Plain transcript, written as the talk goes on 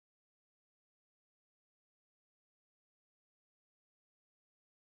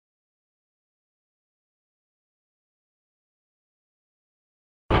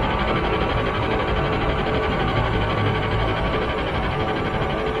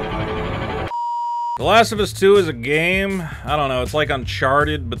The Last of Us 2 is a game, I don't know, it's like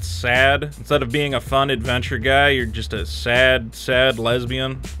Uncharted, but sad. Instead of being a fun adventure guy, you're just a sad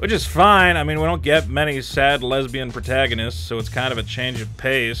lesbian. Which is fine, I mean, we don't get many sad lesbian protagonists, so it's kind of a change of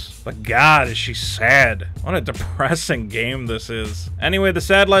pace. But God, is she sad. What a depressing game this is. Anyway, the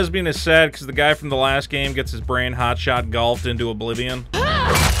sad lesbian is sad because the guy from the last game gets his brain hotshot golfed into oblivion.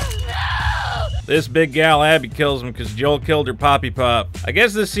 This big gal Abby kills him because Joel killed her poppy pop. I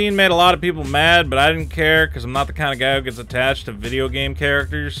guess this scene made a lot of people mad, but I didn't care because I'm not the kind of guy who gets attached to video game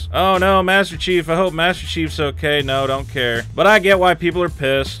characters. Oh no, Master Chief, I hope Master Chief's okay. No, don't care. But I get why people are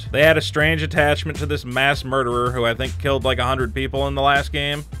pissed. They had a strange attachment to this mass murderer who I think killed like 100 people in the last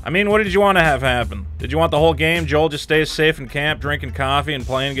game. I mean, what did you want to have happen? Did you want the whole game Joel just stays safe in camp drinking coffee and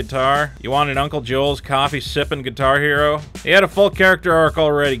playing guitar? You wanted Uncle Joel's coffee-sipping guitar hero? He had a full character arc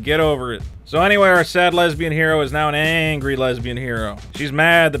already, get over it. So anyway, our sad lesbian hero is now an angry lesbian hero. She's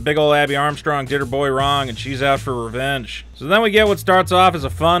mad that big ol' Abby Armstrong did her boy wrong and she's out for revenge. So then we get what starts off as a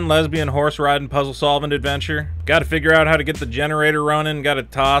fun lesbian horse riding puzzle solving adventure. Gotta figure out how to get the generator running, gotta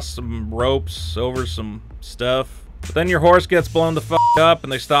toss some ropes over some stuff. But then your horse gets blown the f up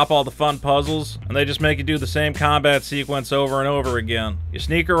and they stop all the fun puzzles and they just make you do the same combat sequence over and over again. You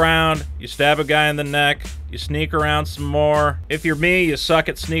sneak around, you stab a guy in the neck, you sneak around some more. If you're me, you suck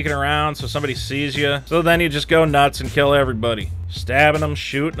at sneaking around so somebody sees you. So then you just go nuts and kill everybody. Stabbing them,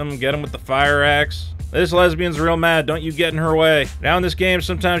 shooting them, get them with the fire axe. This lesbian's real mad, don't you get in her way. Now in this game,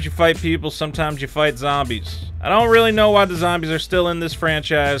 sometimes you fight people, sometimes you fight zombies. I don't really know why the zombies are still in this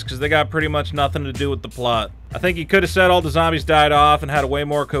franchise because they got pretty much nothing to do with the plot. I think you could have said all the zombies died off and had a way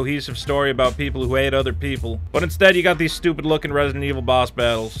more cohesive story about people who hate other people. But instead you got these stupid looking Resident Evil boss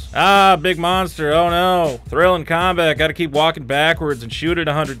battles. Ah, big monster, oh no. Thrill in combat, gotta keep walking backwards and shoot it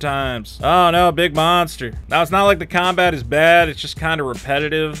 100 times. Oh no, big monster. Now it's not like the combat is bad, it's just kind of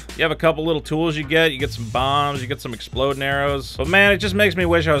repetitive. You have a couple little tools you get some bombs, you get some exploding arrows. But man, it just makes me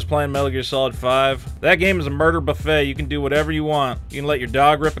wish I was playing Metal Gear Solid 5. That game is a murder buffet, you can do whatever you want. You can let your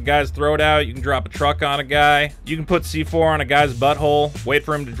dog rip a guy's throat out, you can drop a truck on a guy. You can put C4 on a guy's butthole, wait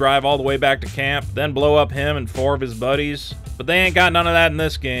for him to drive all the way back to camp, then blow up him and 4 of his buddies. But they ain't got none of that in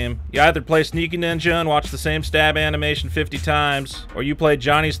this game. You either play Sneaky Ninja and watch the same stab animation 50 times, or you play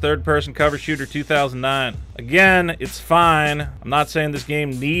Johnny's third-person cover shooter 2009. Again, it's fine. I'm not saying this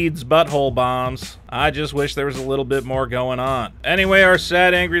game needs butthole bombs. I just wish there was a little bit more going on. Anyway, our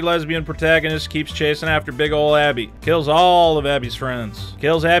sad, angry lesbian protagonist keeps chasing after big ol' Abby. Kills all of Abby's friends.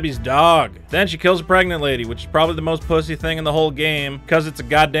 Kills Abby's dog. Then she kills a pregnant lady, which is probably the most pussy thing in the whole game, because it's a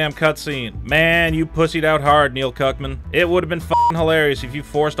goddamn cutscene. Man, you pussied out hard, Neil Cuckman. It would have been f***ing hilarious if you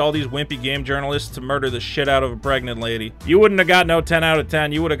forced all these wimpy game journalists to murder the shit out of a pregnant lady. You wouldn't have got no 10 out of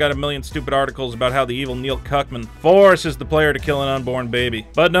 10. You would have got a million stupid articles about how the evil Neil Cuckman forces the player to kill an unborn baby.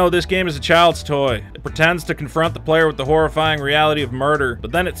 But no, this game is a child's toy. It pretends to confront the player with the horrifying reality of murder,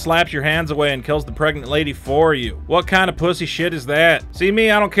 but then it slaps your hands away and kills the pregnant lady for you. What kind of pussy shit is that? See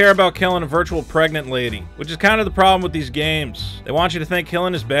me, I don't care about killing a virtual pregnant lady, which is kind of the problem with these games. They want you to think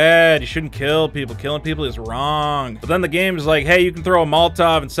killing is bad, you shouldn't kill people, killing people is wrong. But then the game is like, hey, you can throw a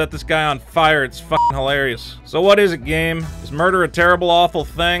Molotov and set this guy on fire, it's fucking hilarious. So what is it, game? Is murder a terrible, awful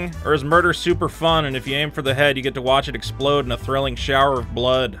thing? Or is murder super fun and if you aim for the head, you get to watch it explode in a thrilling shower of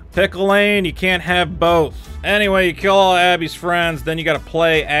blood? Pick a lane, you can't have both. Anyway, you kill all Abby's friends, then you gotta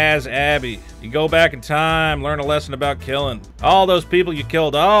play as Abby. You go back in time, learn a lesson about killing. All those people you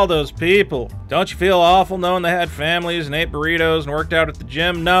killed, all those people. Don't you feel awful knowing they had families and ate burritos and worked out at the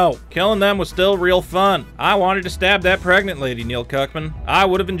gym? No, killing them was still real fun. I wanted to stab that pregnant lady, Neil Cuckman. I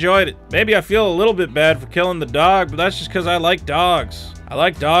would have enjoyed it. Maybe I feel a little bit bad for killing the dog, but that's just because I like dogs. I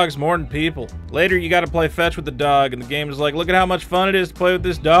like dogs more than people. Later, you gotta play fetch with the dog, and the game is like, look at how much fun it is to play with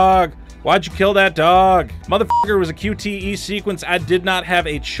this dog. Why'd you kill that dog? Motherfucker, was a QTE sequence. I did not have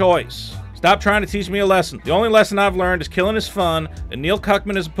a choice. Stop trying to teach me a lesson. The only lesson I've learned is killing is fun, and Neil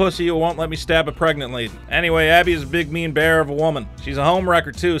Cuckman is a pussy who won't let me stab a pregnant lady. Anyway, Abby is a big mean bear of a woman. She's a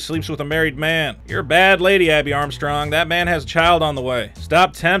homewrecker too, sleeps with a married man. You're a bad lady, Abby Armstrong. That man has a child on the way.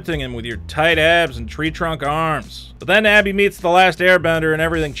 Stop tempting him with your tight abs and tree trunk arms. But then Abby meets the last airbender and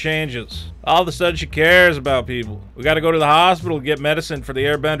everything changes. All of a sudden she cares about people. We gotta go to the hospital to get medicine for the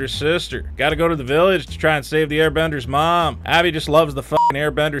airbender's sister. Gotta go to the village to try and save the airbender's mom. Abby just loves the fucking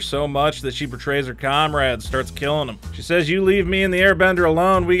airbender so much that she betrays her comrades, starts killing them. She says, you leave me and the airbender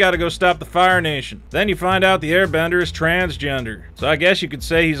alone, we gotta go stop the Fire Nation. Then you find out the airbender is transgender. So I guess you could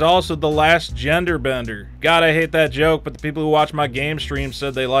say he's also the last gender bender. God, I hate that joke, but the people who watch my game stream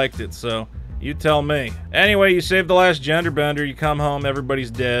said they liked it, so You tell me. Anyway, you save the last gender bender, you come home, everybody's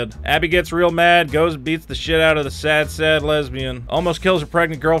dead. Abby gets real mad, goes and beats the shit out of the sad lesbian. Almost kills her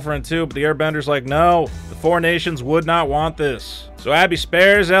pregnant girlfriend too, but the airbender's like, no, the 4 nations would not want this. So Abby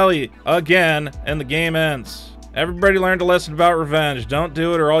spares Ellie again, and the game ends. Everybody learned a lesson about revenge. Don't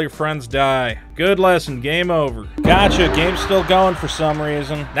do it or all your friends die. Good lesson. Game over. Gotcha. Game's still going for some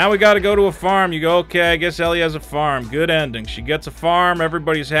reason. Now we gotta go to a farm. You go, okay, I guess Ellie has a farm. Good ending. She gets a farm.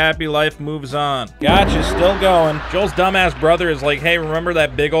 Everybody's happy. Life moves on. Gotcha. Still going. Joel's dumbass brother is like, hey, remember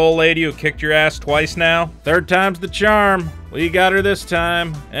that big old lady who kicked your ass twice now? 3rd time's the charm. We got her this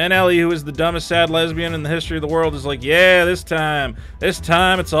time. And Ellie, who is the dumbest sad lesbian in the history of the world, is like, yeah, this time. This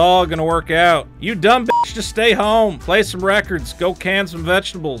time it's all gonna work out. You dumb bitch, just stay home. Play some records. Go can some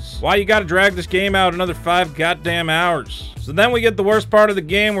vegetables. Why you gotta drag this game out another 5 goddamn hours? So then we get the worst part of the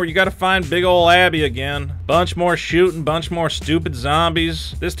game where you gotta find big ol' Abby again. Bunch more shooting, bunch more stupid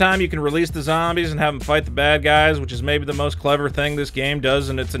zombies. This time you can release the zombies and have them fight the bad guys, which is maybe the most clever thing this game does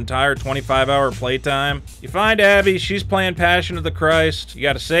in its entire 25-hour playtime. You find Abby, she's playing Passion of the Christ. You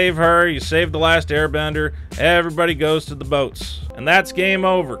gotta save her, you save the last airbender, everybody goes to the boats. And that's game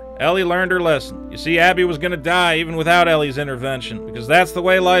over. Ellie learned her lesson. You see, Abby was gonna die even without Ellie's intervention, because that's the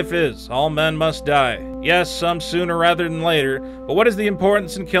way life is. All men must die. Yes, some sooner rather than later, but what is the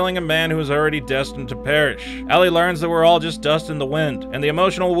importance in killing a man who is already destined to perish? Ellie learns that we're all just dust in the wind, and the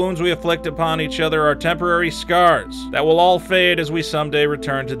emotional wounds we afflict upon each other are temporary scars that will all fade as we someday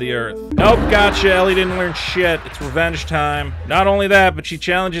return to the earth. Nope, gotcha, Ellie didn't learn shit. It's revenge time. Not only that, but she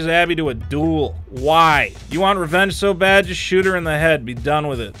challenges Abby to a duel. Why? You want revenge so bad, just shoot her in the head. Be done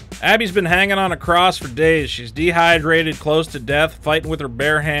with it. Abby's been hanging on a cross for days. She's dehydrated, close to death, fighting with her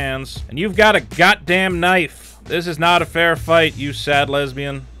bare hands. And you've got a goddamn knife. This is not a fair fight, you sad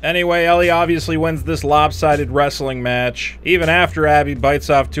lesbian. Anyway, Ellie obviously wins this lopsided wrestling match, even after Abby bites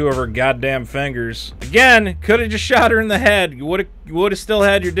off 2 of her goddamn fingers. Again, could've just shot her in the head. You would've still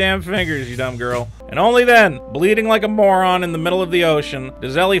had your damn fingers, you dumb girl. And only then, bleeding like a moron in the middle of the ocean,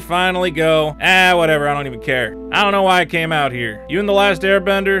 does Ellie finally go, whatever, I don't even care. I don't know why I came out here. You and the last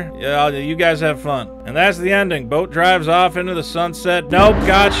airbender? Yeah, you guys have fun. And that's the ending. Boat drives off into the sunset. Nope,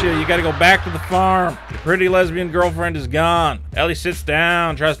 gotcha. You gotta go back to the farm. Your pretty lesbian girlfriend is gone. Ellie sits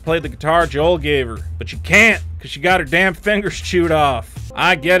down, tries to play the guitar Joel gave her. But she can't, because she got her damn fingers chewed off.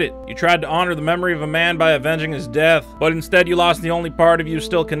 I get it. You tried to honor the memory of a man by avenging his death, but instead you lost the only part of you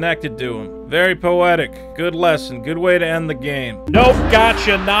still connected to him. Very poetic. Good lesson. Good way to end the game. Nope,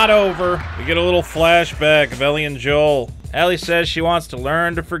 gotcha. Not over. We get a little flashback of Ellie and Joel. Ellie says she wants to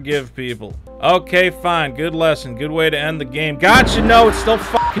learn to forgive people. Okay, fine. Good lesson. Good way to end the game. Gotcha. No, it's still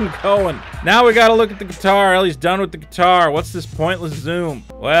fucking going. Now we gotta look at the guitar. Ellie's done with the guitar. What's this pointless zoom?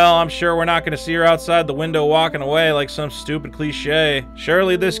 Well, I'm sure we're not gonna see her outside the window walking away like some stupid cliche.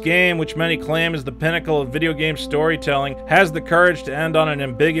 Surely this game, which many claim is the pinnacle of video game storytelling, has the courage to end on an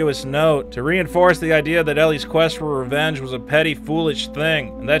ambiguous note, to reinforce the idea that Ellie's quest for revenge was a petty, foolish thing,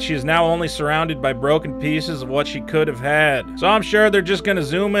 and that she is now only surrounded by broken pieces of what she could have had. So I'm sure they're just gonna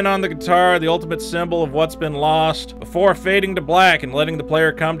zoom in on the guitar, the ultimate symbol of what's been lost, before fading to black and letting the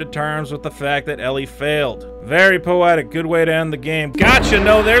player come to terms with the fact that Ellie failed. Very poetic. Good way to end the game. Gotcha.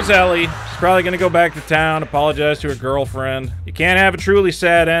 No, there's Ellie. She's probably gonna go back to town, apologize to her girlfriend. You can't have a truly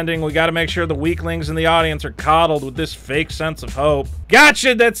sad ending. We gotta make sure the weaklings in the audience are coddled with this fake sense of hope.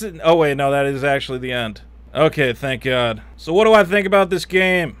 Gotcha. That's it. Oh wait, no, that is actually the end. Okay, thank God. So what do I think about this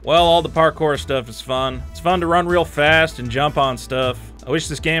game? Well, all the parkour stuff is fun. It's fun to run real fast and jump on stuff. I wish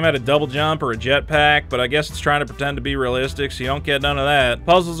this game had a double jump or a jetpack, but I guess it's trying to pretend to be realistic, so you don't get none of that.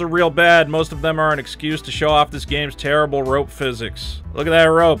 Puzzles are real bad. Most of them are an excuse to show off this game's terrible rope physics. Look at that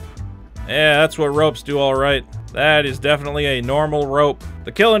rope. Yeah, that's what ropes do all right. That is definitely a normal rope.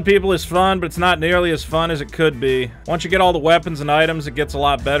 The killing people is fun, but it's not nearly as fun as it could be. Once you get all the weapons and items, it gets a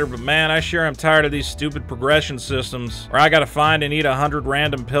lot better, but man, I sure am tired of these stupid progression systems, where I gotta find and eat 100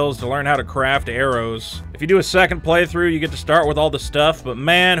 random pills to learn how to craft arrows. If you do a second playthrough, you get to start with all the stuff, but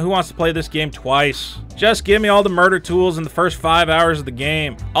man, who wants to play this game twice? Just give me all the murder tools in the first 5 hours of the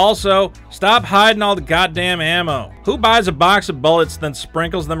game. Also, stop hiding all the goddamn ammo. Who buys a box of bullets then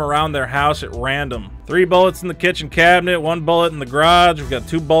sprinkles them around their house at random? 3 bullets in the kitchen cabinet, 1 bullet in the garage. We've got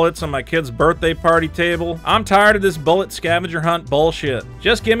 2 bullets on my kid's birthday party table. I'm tired of this bullet scavenger hunt bullshit.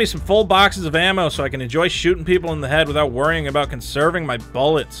 Just give me some full boxes of ammo so I can enjoy shooting people in the head without worrying about conserving my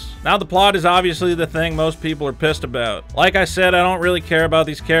bullets. Now the plot is obviously the thing most people are pissed about. Like I said, I don't really care about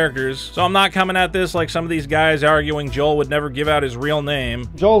these characters, so I'm not coming at this like some of these guys arguing Joel would never give out his real name.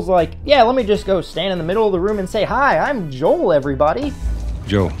 Joel's like, yeah, let me just go stand in the middle of the room and say, hi, I'm Joel, everybody.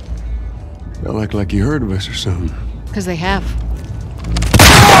 Joel. Don't act like you heard of us or something. Because they have.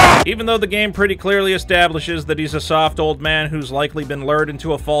 Even though the game pretty clearly establishes that he's a soft old man who's likely been lured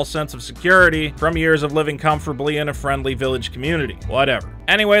into a false sense of security from years of living comfortably in a friendly village community. Whatever.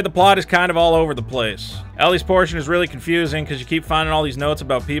 Anyway, the plot is kind of all over the place. Ellie's portion is really confusing because you keep finding all these notes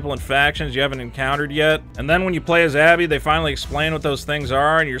about people and factions you haven't encountered yet. And then when you play as Abby, they finally explain what those things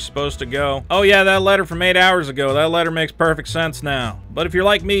are and you're supposed to go, oh yeah, that letter from 8 hours ago, that letter makes perfect sense now. But if you're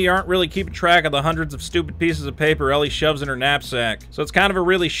like me, you aren't really keeping track of the hundreds of stupid pieces of paper Ellie shoves in her knapsack. So it's kind of a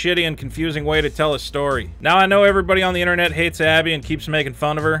really shitty and confusing way to tell a story. Now I know everybody on the internet hates Abby and keeps making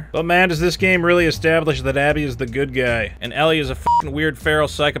fun of her, but man, does this game really establish that Abby is the good guy, and Ellie is a fucking weird feral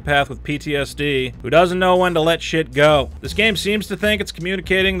psychopath with PTSD who doesn't know when to let shit go. This game seems to think it's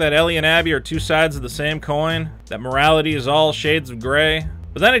communicating that Ellie and Abby are two sides of the same coin, that morality is all shades of gray.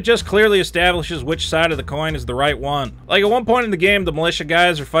 But then it just clearly establishes which side of the coin is the right one. Like at one point in the game, the militia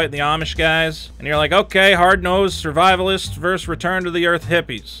guys are fighting the Amish guys, and you're like, okay, hard-nosed survivalists versus return to the earth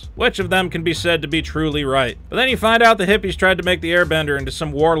hippies. Which of them can be said to be truly right? But then you find out the hippies tried to make the airbender into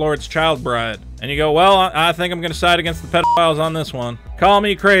some warlord's child bride. And you go, well, I think I'm gonna side against the pedophiles on this one. Call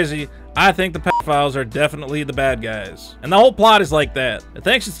me crazy. I think the pedophiles are definitely the bad guys. And the whole plot is like that. It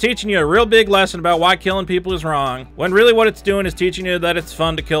thinks it's teaching you a real big lesson about why killing people is wrong, when really what it's doing is teaching you that it's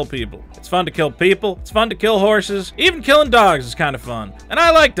fun to kill people. It's fun to kill people, it's fun to kill horses, even killing dogs is kind of fun. And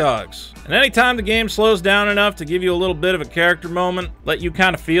I like dogs. And anytime the game slows down enough to give you a little bit of a character moment, let you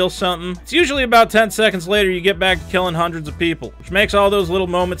kind of feel something, it's usually about 10 seconds later you get back to killing hundreds of people, which makes all those little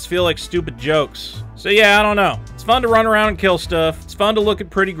moments feel like stupid jokes. So yeah, I don't know. It's fun to run around and kill stuff. It's fun to look at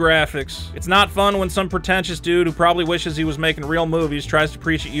pretty graphics. It's not fun when some pretentious dude who probably wishes he was making real movies tries to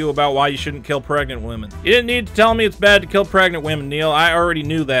preach at you about why you shouldn't kill pregnant women. You didn't need to tell me it's bad to kill pregnant women, Neil. I already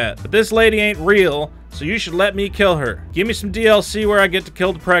knew that. But this lady ain't real, so you should let me kill her. Give me some DLC where I get to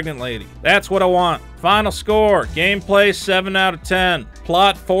kill the pregnant lady. That's what I want. Final score, gameplay 7 out of 10,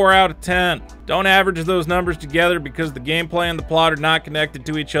 plot 4 out of 10. Don't average those numbers together because the gameplay and the plot are not connected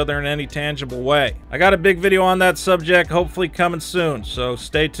to each other in any tangible way. I got a big video on that subject, hopefully coming soon, so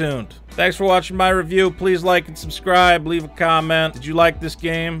stay tuned. Thanks for watching my review. Please like and subscribe, leave a comment. Did you like this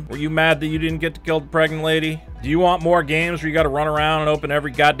game? Were you mad that you didn't get to kill the pregnant lady? Do you want more games where you gotta run around and open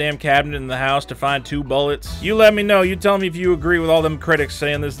every goddamn cabinet in the house to find 2 bullets? You let me know. You tell me if you agree with all them critics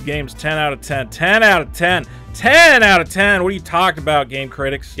saying this game's 10 out of 10. 10 out of 10. 10 out of 10! What are you talking about, game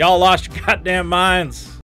critics? Y'all lost your goddamn minds.